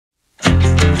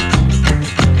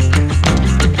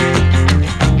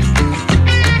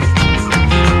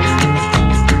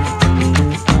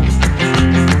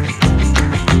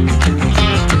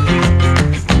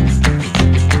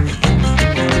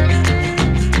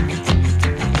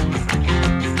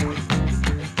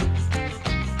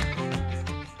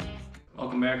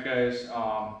Alright guys,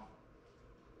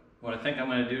 what I think I'm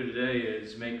going to do today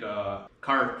is make a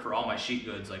cart for all my sheet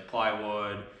goods like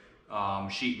plywood,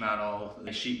 sheet metal,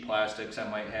 the sheet plastics I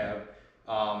might have.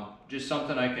 Just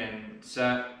something I can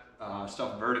set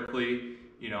stuff vertically,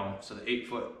 you know, so the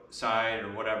 8-foot side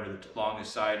or whatever the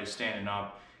longest side is standing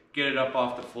up. Get it up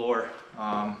off the floor.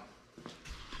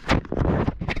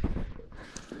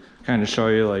 Kind of show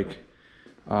you like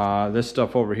this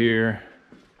stuff over here.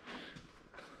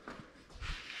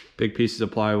 Big pieces of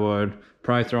plywood.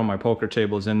 Probably throw my poker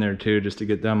tables in there too, just to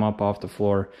get them up off the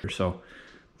floor. So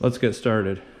let's get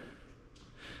started.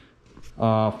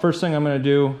 First thing I'm gonna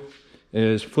do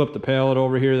is flip the pallet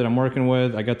over here that I'm working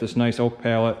with. I got this nice oak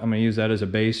pallet. I'm gonna use that as a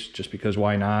base just because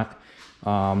why not?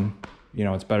 You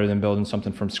know, it's better than building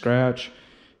something from scratch.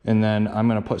 And then I'm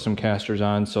gonna put some casters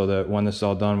on so that when this is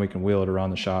all done, we can wheel it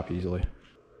around the shop easily.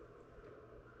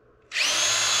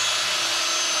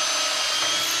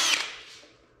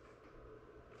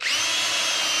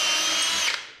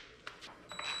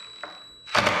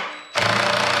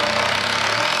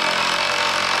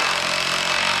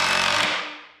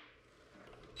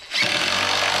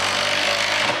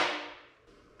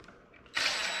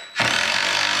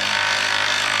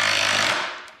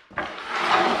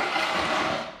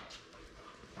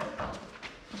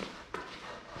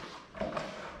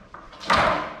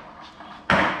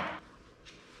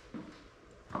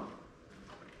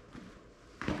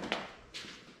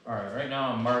 Alright, right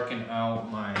now I'm marking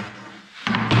out my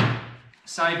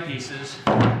side pieces.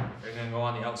 They're going to go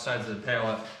on the outsides of the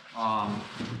pallet.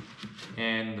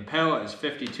 And the pallet is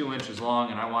 52 inches long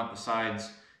and I want the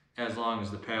sides as long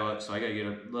as the pallet. So I got to get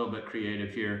a little bit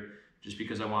creative here just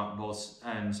because I want both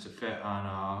ends to fit on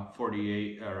a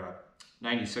 48 or a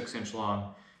 96 inch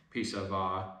long piece of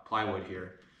plywood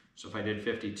here. So if I did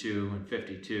 52 and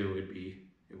 52,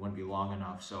 it wouldn't be long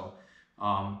enough. So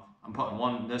I'm putting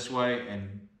one this way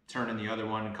and turning the other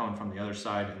one and coming from the other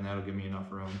side, and that'll give me enough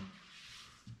room.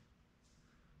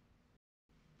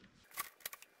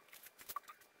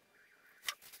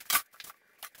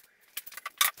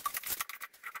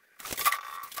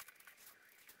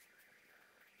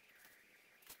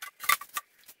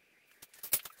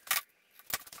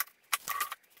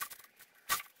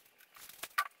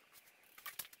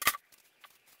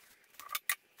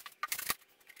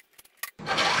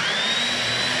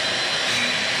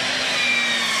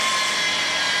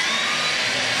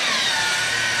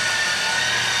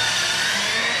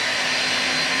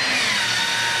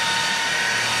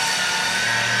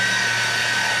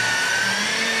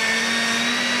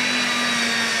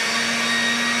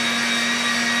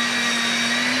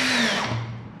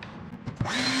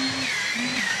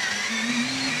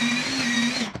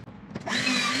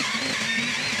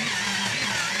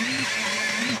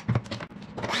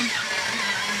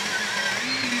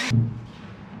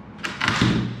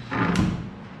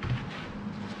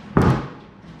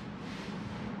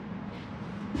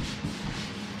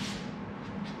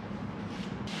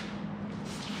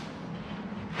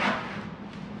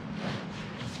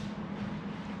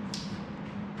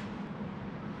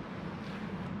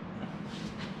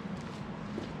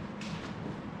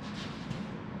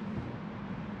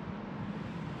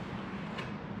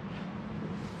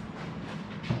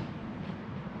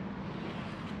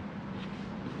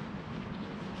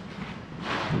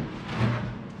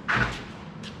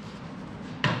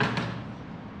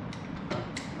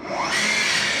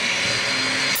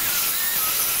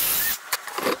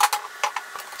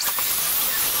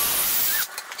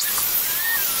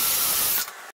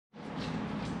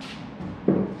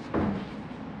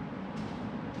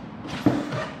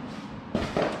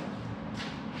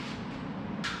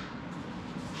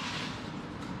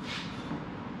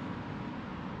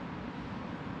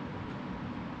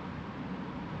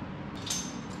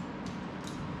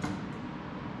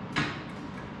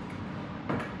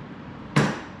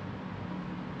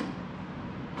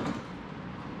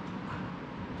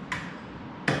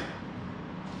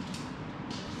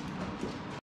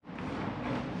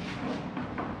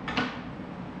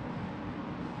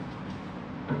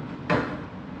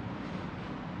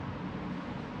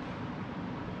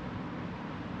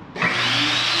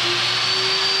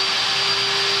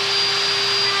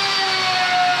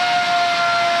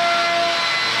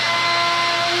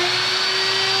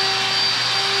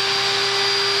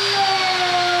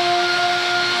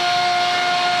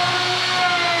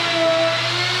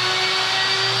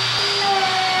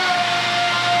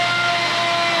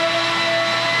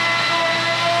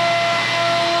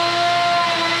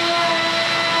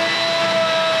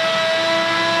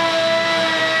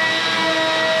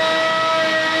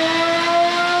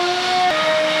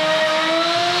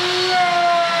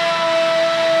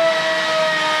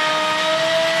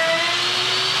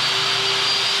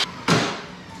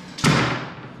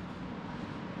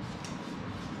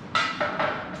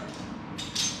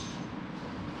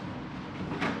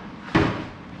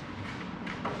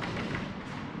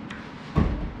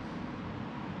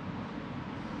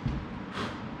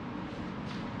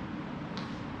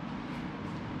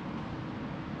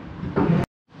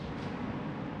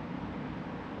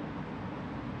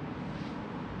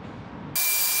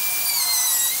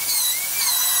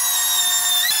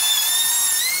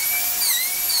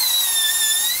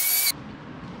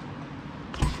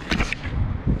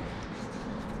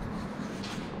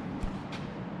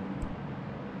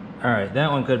 All right,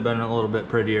 that one could have been a little bit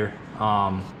prettier.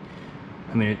 I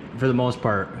mean, for the most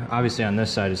part, obviously on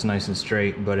this side it's nice and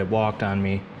straight, but it walked on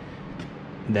me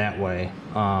that way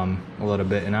a little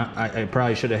bit, and I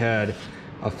probably should have had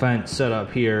a fence set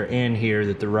up here and here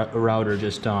that the router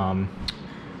just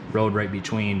rode right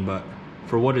between. But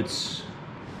for what it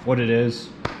is,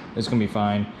 it's gonna be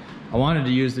fine. I wanted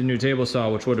to use the new table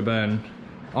saw, which would have been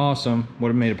awesome, would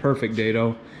have made a perfect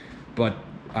dado, but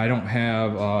I don't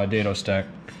have a dado stack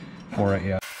for it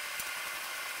yet.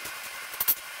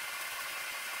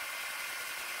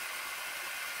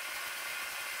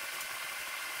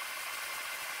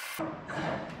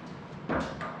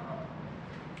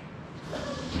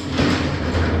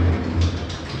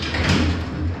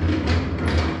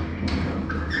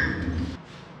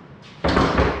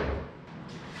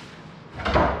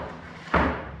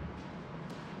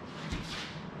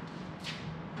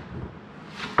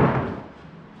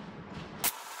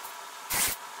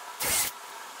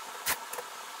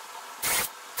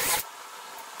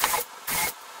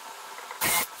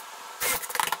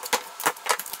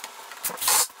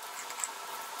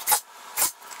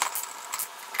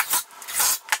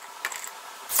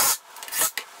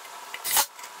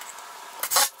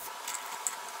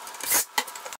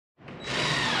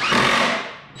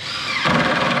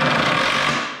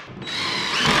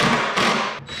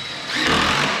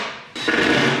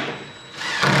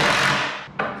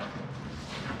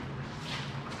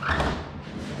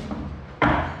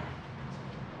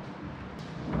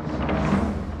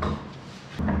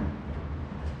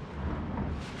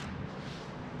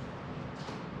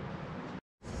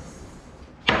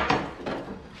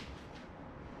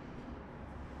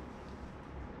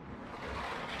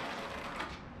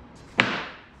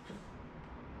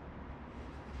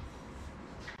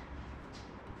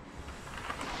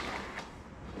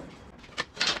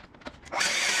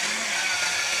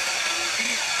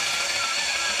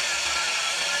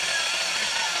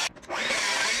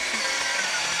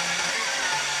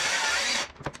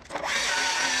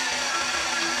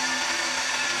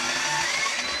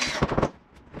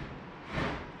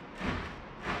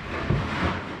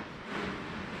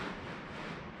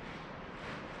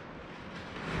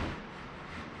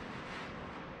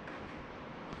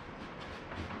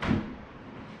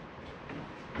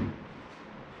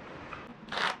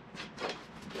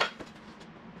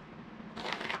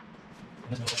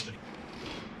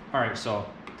 All right, so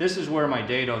this is where my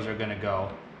dados are gonna go,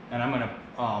 and I'm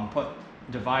gonna put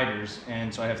dividers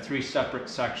in, so I have 3 separate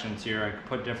sections here. I could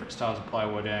put different styles of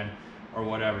plywood in, or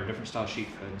whatever, different style sheet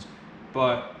goods.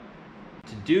 But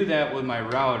to do that with my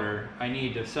router, I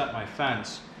need to set my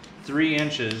fence 3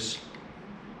 inches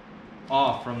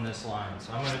off from this line.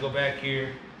 So I'm gonna go back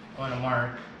here, I'm gonna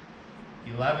mark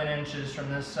 11 inches from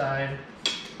this side,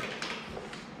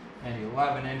 and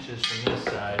 11 inches from this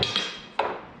side.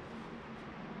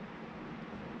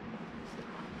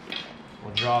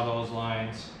 We'll draw those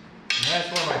lines, and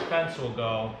that's where my fence will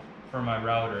go for my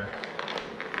router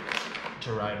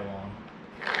to ride along.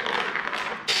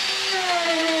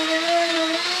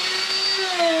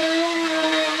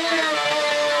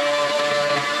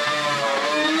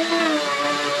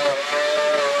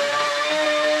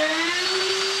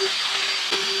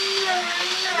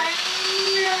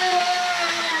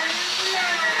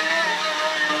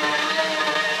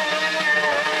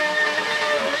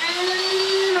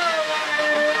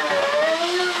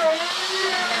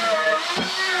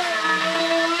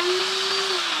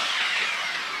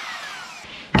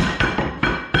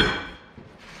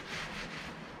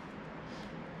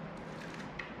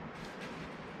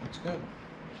 Looks good.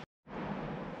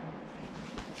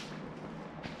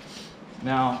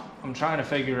 Now, I'm trying to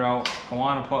figure out, I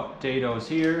want to put dados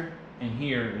here and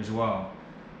here as well,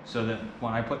 so that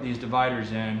when I put these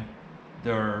dividers in,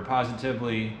 they're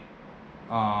positively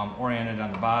oriented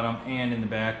on the bottom and in the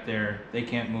back there. They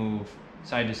can't move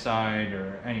side to side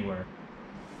or anywhere.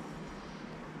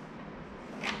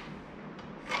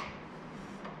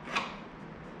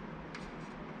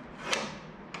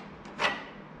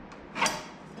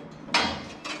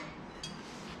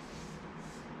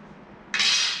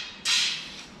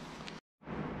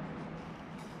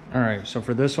 All right, so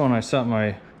for this one, I set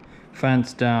my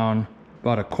fence down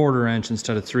about 1/4 inch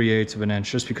instead of 3/8 of an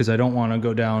inch, just because I don't want to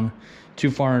go down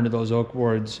too far into those oak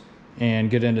boards and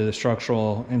get into the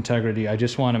structural integrity. I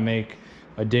just want to make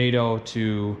a dado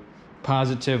to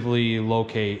positively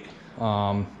locate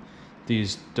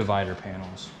these divider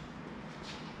panels.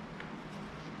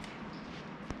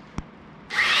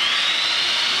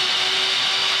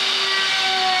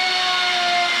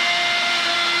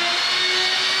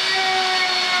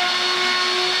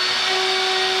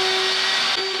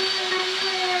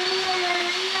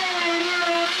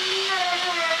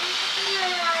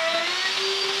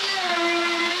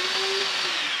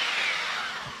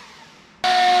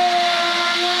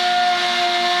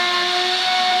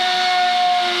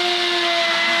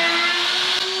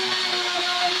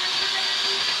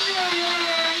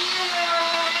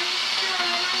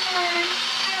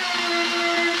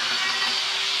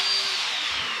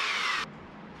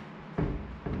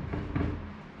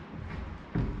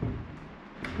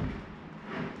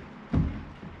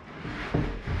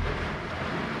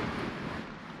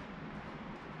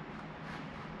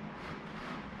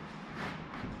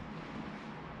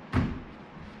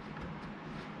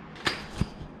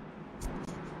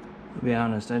 be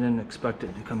honest, I didn't expect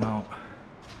it to come out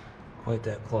quite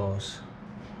that close,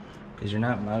 because you're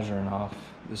not measuring off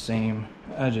the same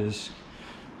edges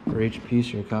for each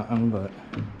piece you're cutting, but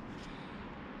I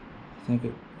think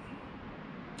it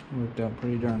worked out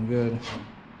pretty darn good.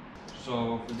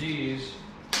 So for these,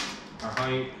 our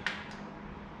height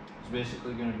is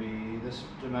basically going to be this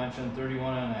dimension,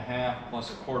 31.5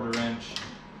 plus a 1/4 inch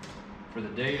for the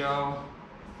dado.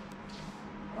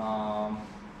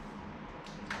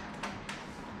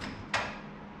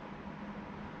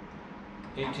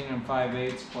 18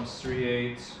 5/8 plus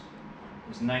 3/8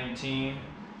 is 19.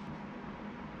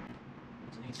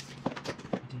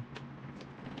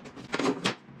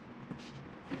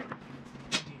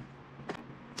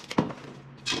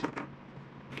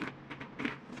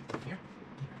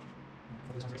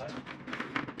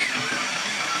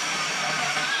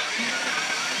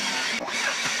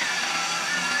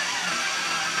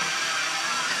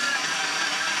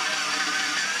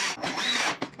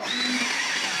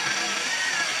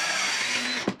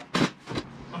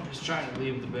 Trying to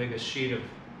leave the biggest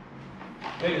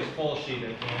full sheet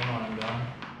I can when I'm done.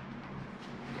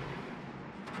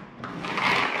 I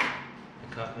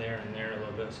cut there and there a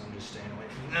little bit, so I'm just staying away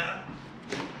from that.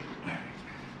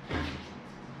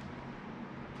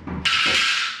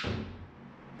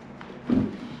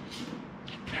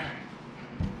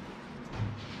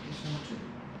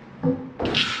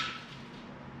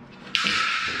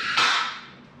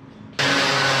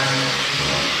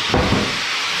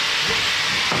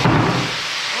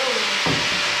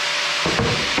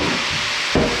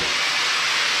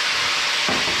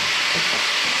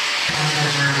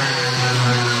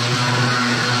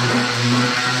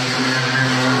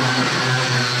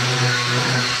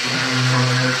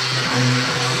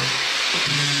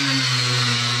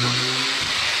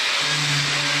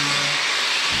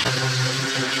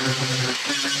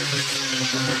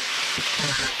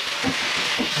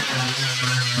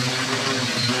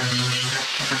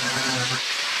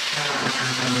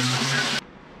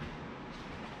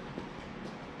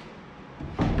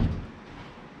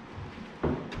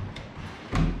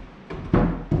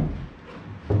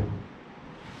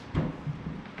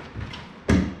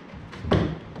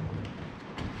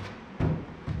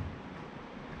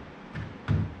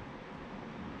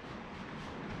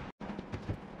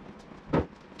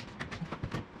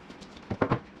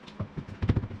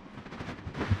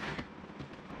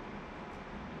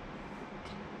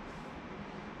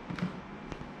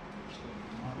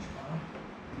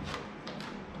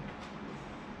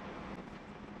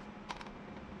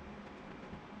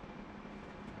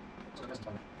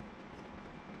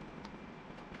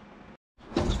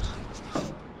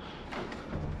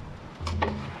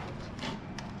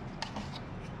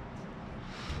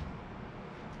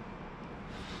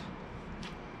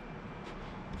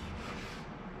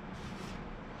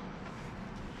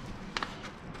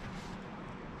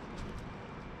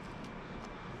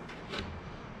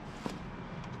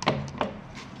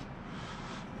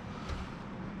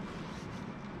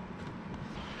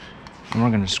 And we're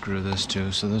going to screw this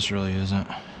too, so this really isn't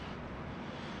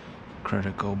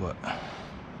critical, but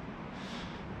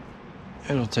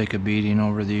it'll take a beating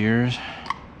over the years.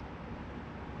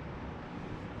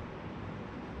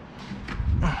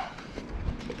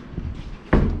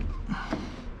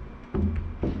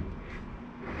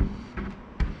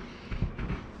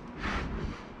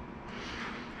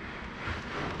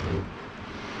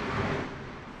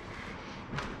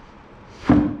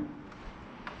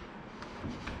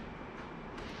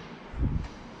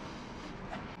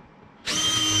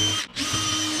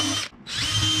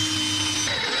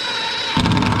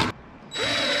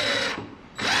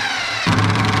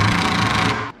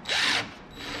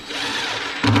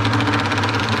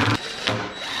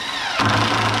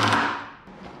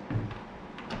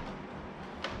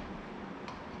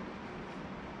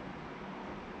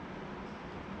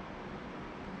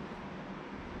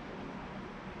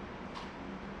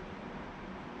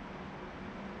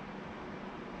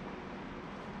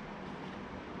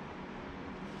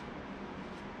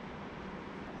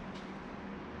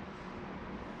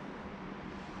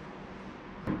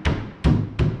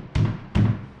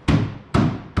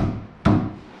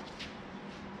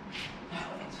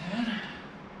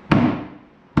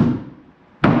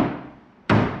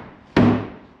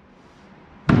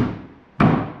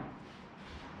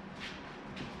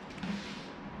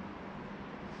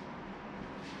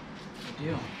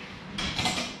 Deal.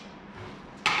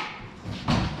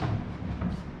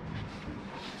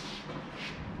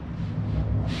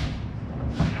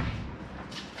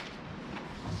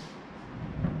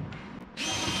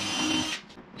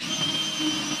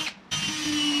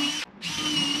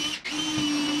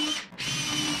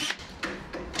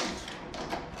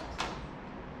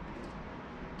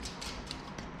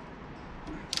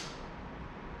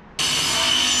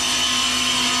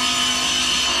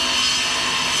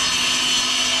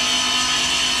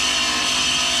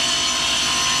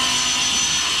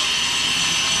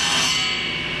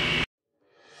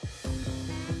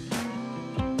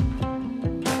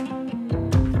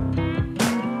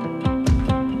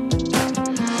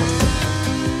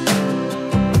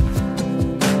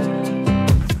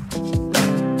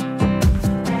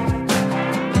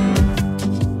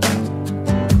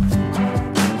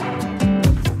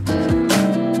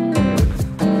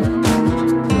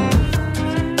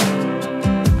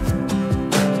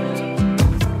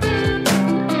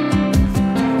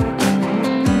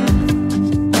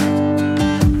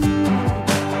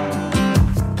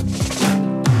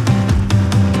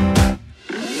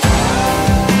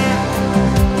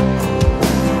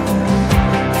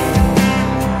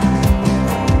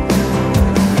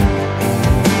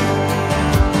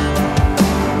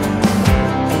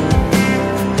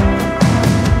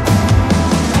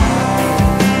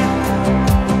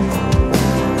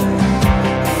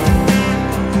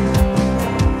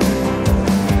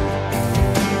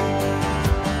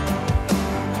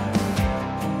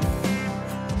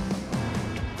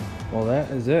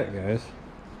 is it, guys.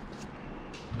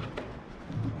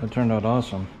 It turned out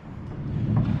awesome.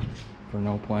 For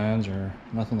no plans or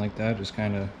nothing like that, just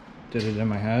kind of did it in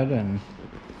my head and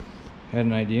had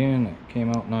an idea, and it came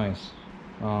out nice.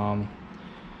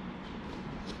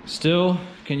 Still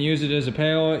can use it as a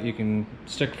pallet. You can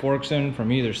stick forks in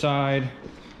from either side.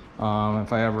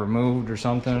 If I ever moved or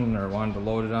something, or wanted to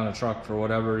load it on a truck for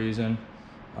whatever reason,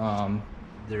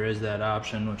 there is that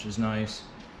option, which is nice.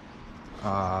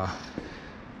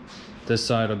 This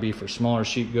side will be for smaller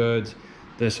sheet goods.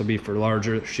 This will be for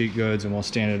larger sheet goods, and we'll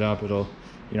stand it up. It'll,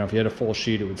 you know, if you had a full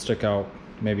sheet, it would stick out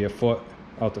maybe a foot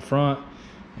out the front,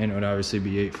 and it would obviously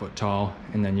be 8 foot tall,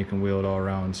 and then you can wheel it all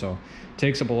around. So it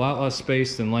takes up a lot less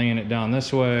space than laying it down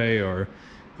this way, or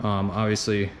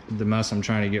obviously the mess I'm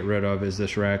trying to get rid of is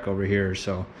this rack over here.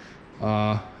 So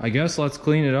I guess let's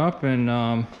clean it up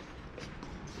and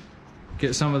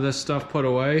get some of this stuff put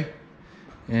away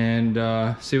and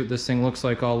see what this thing looks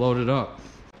like all loaded up.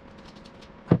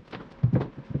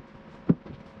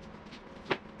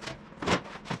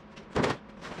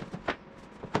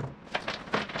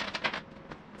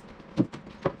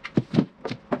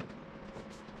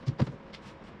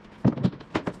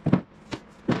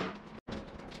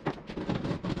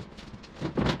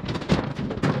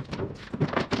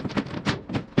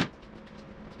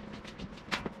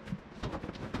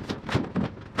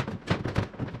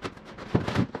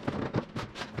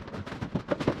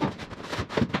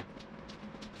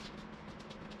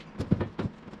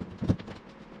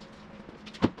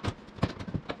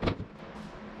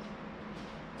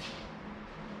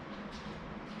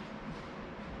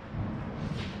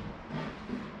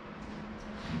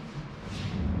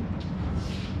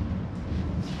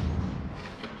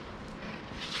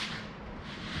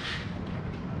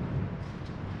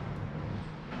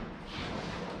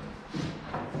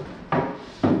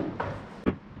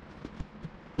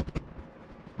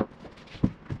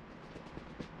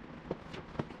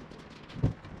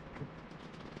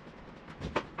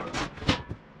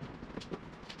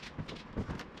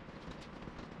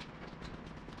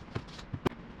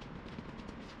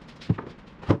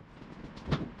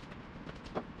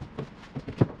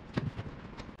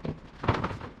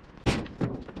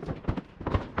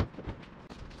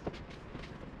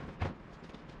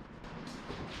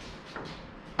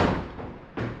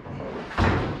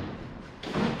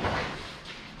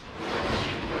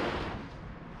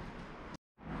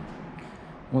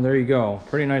 Well, there you go.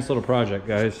 Pretty nice little project,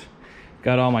 guys.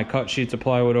 Got all my cut sheets of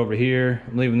plywood over here.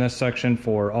 I'm leaving this section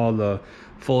for all the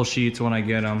full sheets when I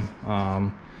get them.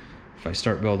 If I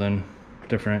start building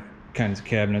different kinds of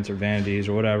cabinets or vanities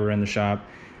or whatever in the shop,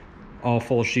 all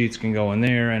full sheets can go in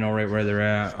there. I know right where they're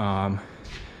at.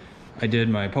 I did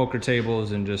my poker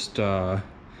tables and just the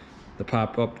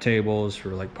pop-up tables for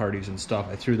like parties and stuff.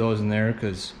 I threw those in there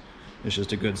because it's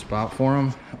just a good spot for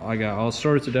them. I got all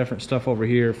sorts of different stuff over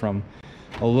here, from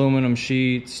aluminum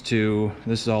sheets to,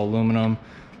 this is all aluminum,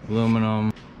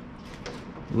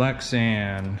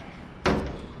 Lexan,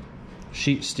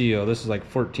 sheet steel. This is like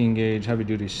 14 gauge heavy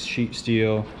duty sheet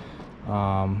steel.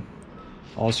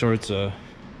 All sorts of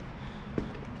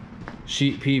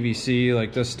sheet PVC,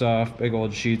 like this stuff, big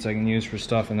old sheets I can use for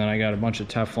stuff. And then I got a bunch of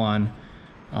Teflon.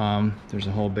 There's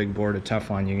a whole big board of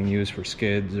Teflon you can use for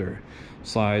skids or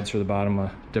slides for the bottom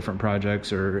of different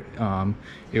projects, or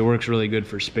it works really good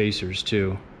for spacers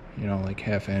too, you know, like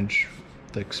 1/2 inch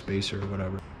thick spacer or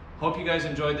whatever. Hope you guys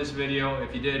enjoyed this video.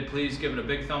 If you did, please give it a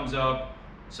big thumbs up,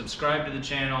 subscribe to the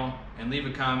channel, and leave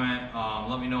a comment.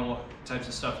 Let me know what types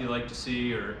of stuff you like to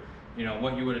see, or you know,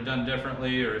 what you would have done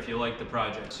differently, or if you like the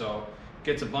project. So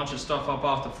gets a bunch of stuff up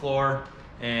off the floor,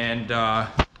 and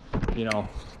you know,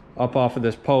 up off of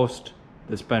this post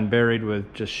that's been buried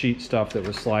with just sheet stuff that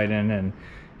was sliding.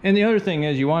 And the other thing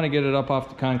is, you want to get it up off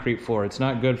the concrete floor. It's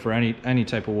not good for any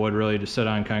type of wood really to sit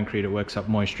on concrete. It wicks up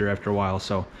moisture after a while.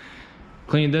 So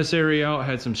cleaned this area out,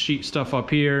 had some sheet stuff up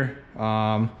here.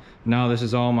 Now this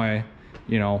is all my,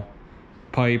 you know,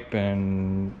 pipe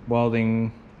and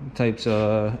welding types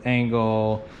of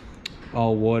angle,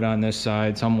 all wood on this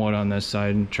side, some wood on this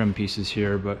side, and trim pieces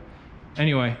here. But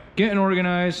anyway, getting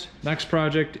organized. Next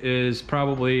project is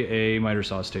probably a miter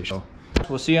saw station.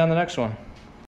 We'll see you on the next one.